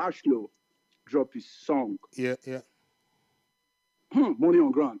like Ashlow dropped his song. Yeah. Money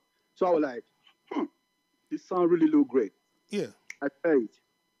on ground. So I was like, this sound really look great. Yeah. I tried.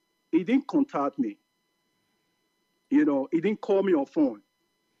 He didn't contact me. You know, he didn't call me on phone.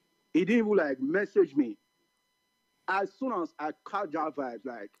 He didn't even like message me. As soon as I caught that vibe,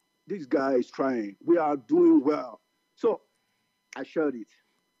 like, this guy is trying. We are doing well. So I shared it.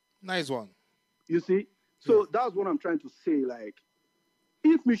 Nice one. You see? So that's what I'm trying to say. Like,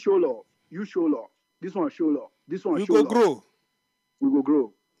 if me show love, you show love. This one show love. This one You show go love. grow. We will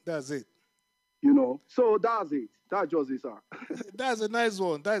grow. That's it. You know? So that's it. That's just it, sir. That's a nice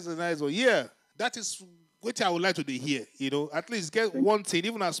one. That's a nice one. Yeah. That is what I would like to hear. You know, at least get one thing,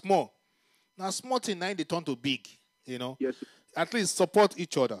 even a small. Now, small thing, now they turn to big. You know? Yes. At least support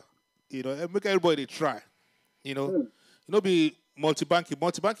each other. You know, and make everybody try. You know? You know, be multi-banking.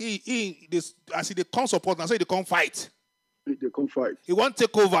 Multi-banking, I see they come support, and say they come fight. They come fight. He won't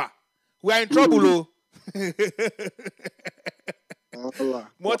take over. We are in trouble, oh.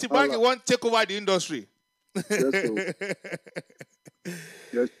 Multi-banking won't take over the industry. Yes,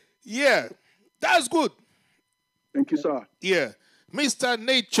 yes. Yeah, that's good. Thank you, sir. Yeah. Mr.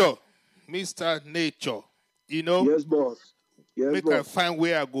 Nature. Mr. Nature. You know? Yes, boss. Yes, make boss. I find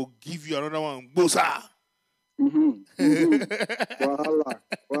where I go give you another one. Bosa.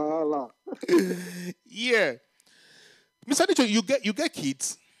 Voila. Yeah. Mr. Nature, you get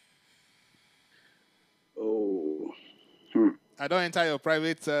kids. Oh. I don't enter your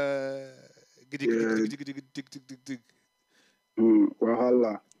private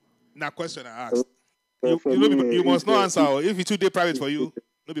Voila. now question I asked. You must not answer. If it's too day private for you,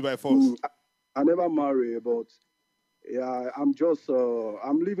 not be by force. I never marry, but yeah, I'm just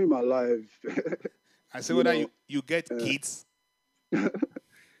I'm living my life. I say whether you get kids.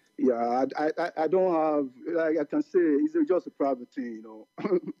 Yeah, I don't have, like I can say it's just a private thing, you know.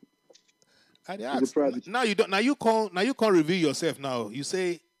 I ask, now you don't. Now you can't reveal yourself. Now you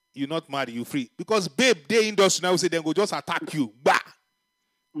say you're not married, you free because babe, they industry now say they go just attack you. Bah.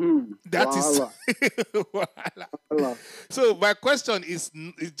 That is. So my question is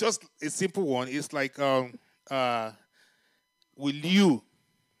just a simple one. It's like will you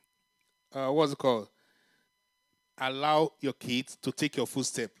what's it called? Allow your kids to take your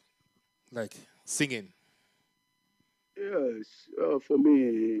footstep, like singing? Yes, for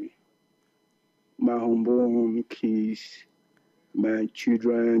me, my unborn kids, my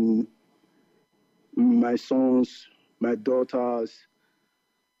children, my sons, my daughters,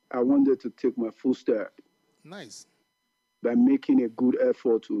 I wanted to take my footstep. Nice. By making a good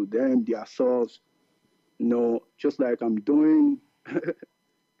effort to them, themselves, you know, just like I'm doing.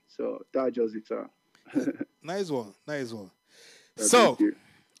 So that's just it, sir. Nice one. So,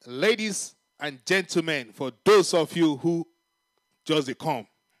 ladies and gentlemen, for those of you who just come,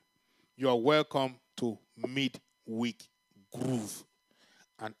 you are welcome to Midweek Groove.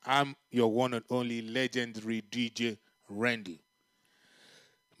 And I'm your one and only legendary DJ, Randy.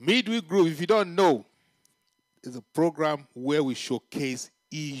 Midweek Groove, if you don't know, is a program where we showcase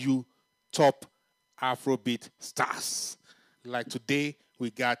EU top Afrobeat stars. Like today,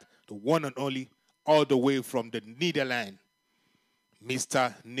 we got the one and only, all the way from the Netherlands,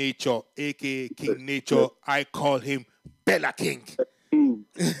 Mr. Nature, a.k.a. Kingnature. I call him Bella King.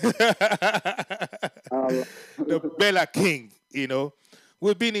 The Bella King, you know.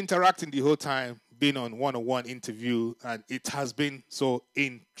 We've been interacting the whole time, been on one-on-one interview, and it has been so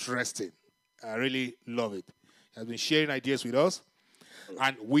interesting. I really love it. He has been sharing ideas with us,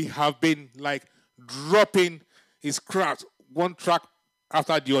 and we have been like dropping his craft, one track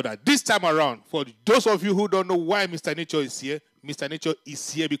after the other. This time around, for those of you who don't know why Mr. Nature is here, Mr. Nature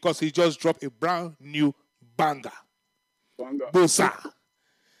is here because he just dropped a brand new banger. Bosa.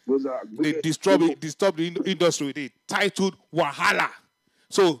 They disturbed the industry with it, titled Wahala.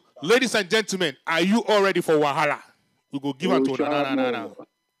 So, ladies and gentlemen, are you all ready for Wahala? We go give it to Nana.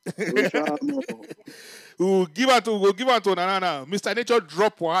 We will give it to Nana. Mr. Nature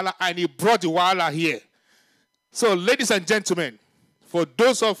dropped Wahala and he brought the Wahala here. So, ladies and gentlemen, for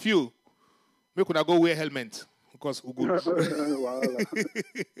those of you, we could go wear helmet because we will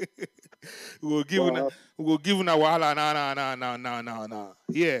give a Wahala. Nah.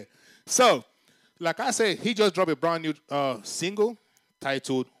 Yeah. So, like I said, he just dropped a brand new single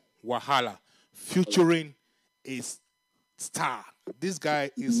titled Wahala, featuring a star. This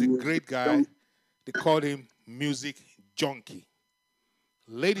guy is a great guy. They call him Music Junkie.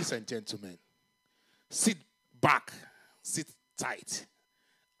 Ladies and gentlemen, sit back, sit tight,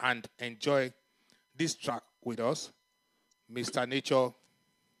 and enjoy this track with us, Mr. Nature,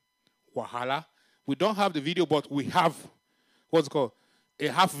 Wahala. We don't have the video, but we have what's it called a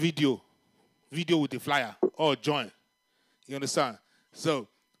half video with the flyer or join. You understand? So,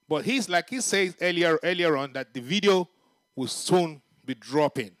 but he says earlier on that the video will soon be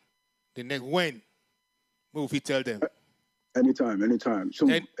dropping. The next when If you tell them. Anytime. So,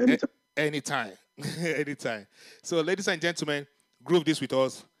 anytime. Anytime. Anytime. So, ladies and gentlemen, groove this with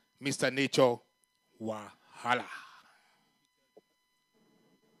us, Mr. Nature Wahala.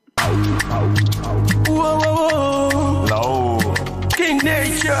 Whoa, whoa, whoa. No.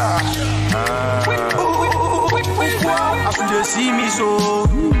 Kingnature. As you dey see me so,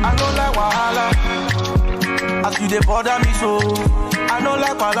 I don't like wahala. As you dey bother me so, I don't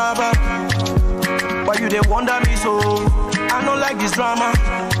like palava. Why you dey wonder me so, I don't like this drama.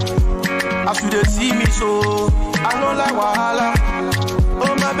 As you dey see me so, I don't like wahala.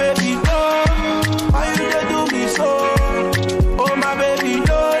 Oh my baby, oh, why you dey do me so? Oh my baby,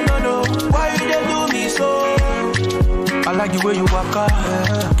 no, why you dey do me so? I like the way you walk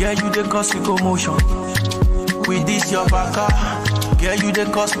out, girl, you dey cause commotion. With this your baka, girl, you dey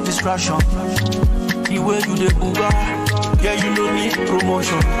cause distraction. The way you dey booga, girl, you no need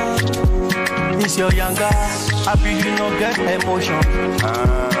promotion. This your younger, I feel you no get emotion.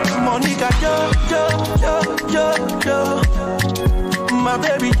 Monica, yo, my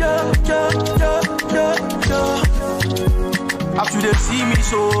baby, yo. As you dey see me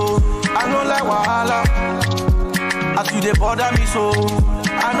so, I don't like wahala. As you dey bother me so,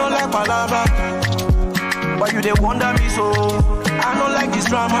 I don't like palava. Why you dey wonder me so? I don't like this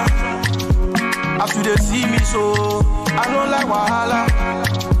drama. As you dey see me so, I don't like wahala.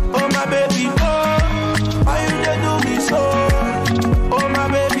 Oh my baby, oh, why you dey do me so? Oh my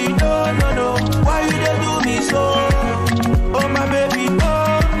baby, no, why you dey do me so? Oh my baby,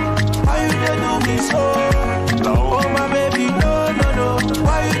 oh, why you dey do me so? Oh my baby, no,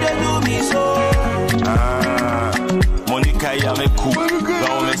 why you dey do me so? Monica ya me cool.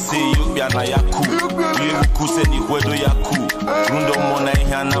 Don't me see you ya na ya cool. You kuse ni kwedo ya cool. Rundo mona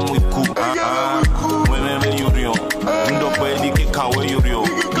ya na mu cool. When you rio. Rundo kwe di ke kawe you rio.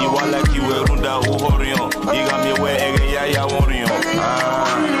 Iwa like you runda uhorio. Iga mi we ege ya worio.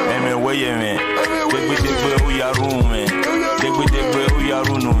 Eme we ye me. Degbe u ya rume. Degbe u ya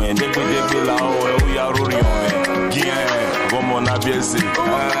runu me. Degbe la o u ya rurio me. Gien gomo na biese.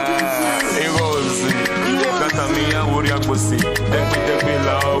 Egozi. Kata mi ya woria gosi. Degbe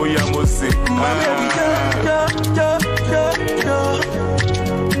la o ya gosi.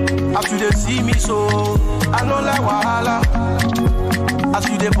 As you dey see me so, I don't like wahala. As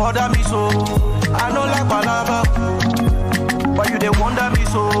you dey bother me so, I don't like palava. Why you dey wonder me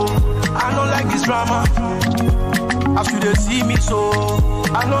so, I don't like this drama. As you dey see me so,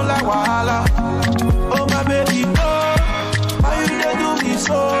 I don't like wahala. Oh my baby, oh, why you dey do me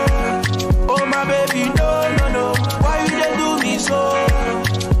so? Oh my baby, no, why you dey do me so?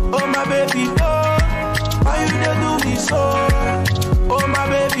 Oh my baby, oh, why you dey do me so? Oh my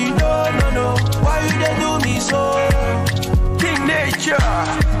baby, no, why you dey do me so? Kingnature.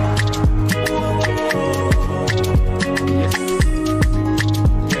 Yes.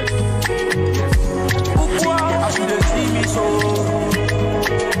 As you dey see me so.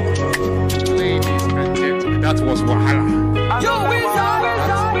 Ladies and gentlemen, that was Wahala. Yo,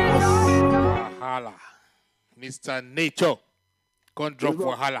 Wahala. Mr. Nature. Can't drop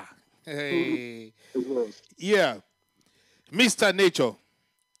Wahala. Hey. Yeah. Mr. Nature,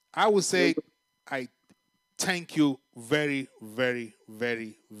 I would say I thank you very, very,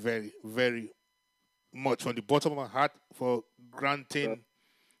 very, very, very much from the bottom of my heart for granting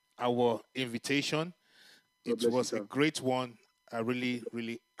our invitation. It was a great one. I really,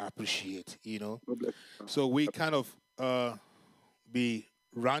 really appreciate, you know. So we kind of be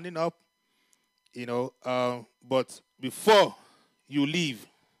rounding up, you know. But before you leave,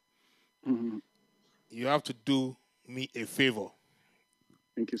 you have to do me a favor.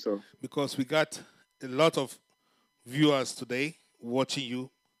 Thank you, sir. Because we got a lot of viewers today watching you.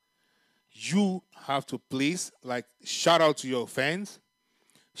 You have to please, like, shout out to your fans.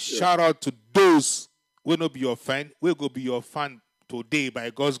 Shout out to those who will not be your fan. Will go be your fan today by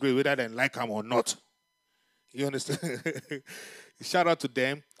God's grace, whether they like them or not. You understand? Shout out to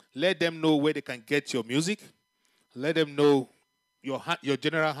them. Let them know where they can get your music. Let them know your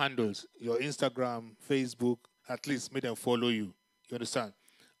general handles, your Instagram, Facebook. At least make them follow you. You understand?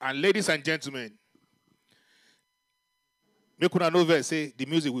 And ladies and gentlemen, make una know say the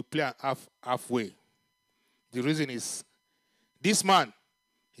music we play halfway. The reason is this man,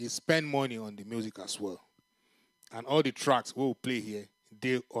 he spend money on the music as well. And all the tracks we will play here,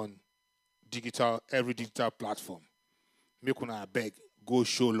 they on every digital platform. Make una beg, go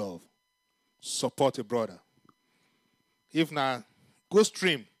show love. Support a brother. If not, go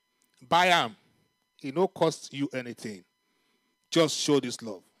stream, buy am. It no cost you anything. Just show this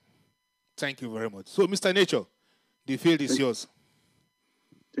love. Thank you very much. So, Mr. Nature, the field is yours.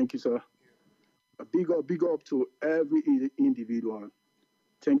 Thank you, sir. a big up to every individual.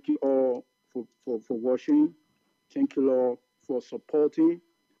 Thank you all for watching. Thank you all for supporting.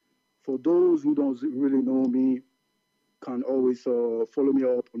 For those who don't really know me, can always follow me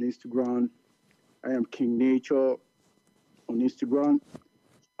up on Instagram. I am Kingnature on Instagram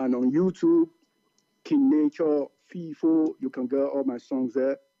and on YouTube. Kingnature FIFO. You can get all my songs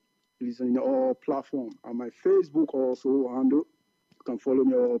there. Listen in all platforms. On my Facebook also handle. You can follow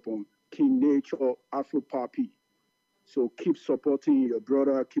me up on Kingnature Afro Papi. So keep supporting your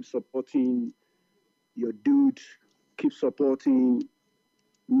brother, keep supporting your dude, keep supporting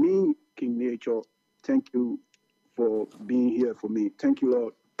me, Kingnature. Thank you for being here for me. Thank you,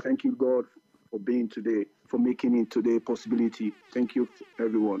 Lord. Thank you, God, for being today, for making it today possibility. Thank you,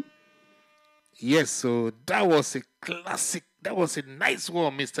 everyone. Yes, so that was a classic. That was a nice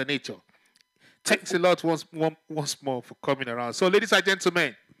one, Mr. Nature. Thanks a lot once more for coming around. So, ladies and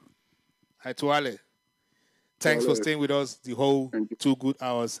gentlemen, hi to Ale. Thanks for staying with us the whole 2 good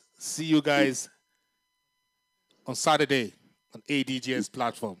hours. See you guys on Saturday on ADGS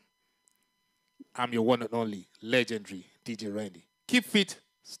platform. I'm your one and only legendary DJ Randy. Keep fit,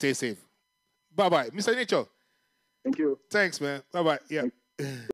 stay safe. Bye-bye. Mr. Nature. Thank you. Thanks, man. Bye-bye. Yeah.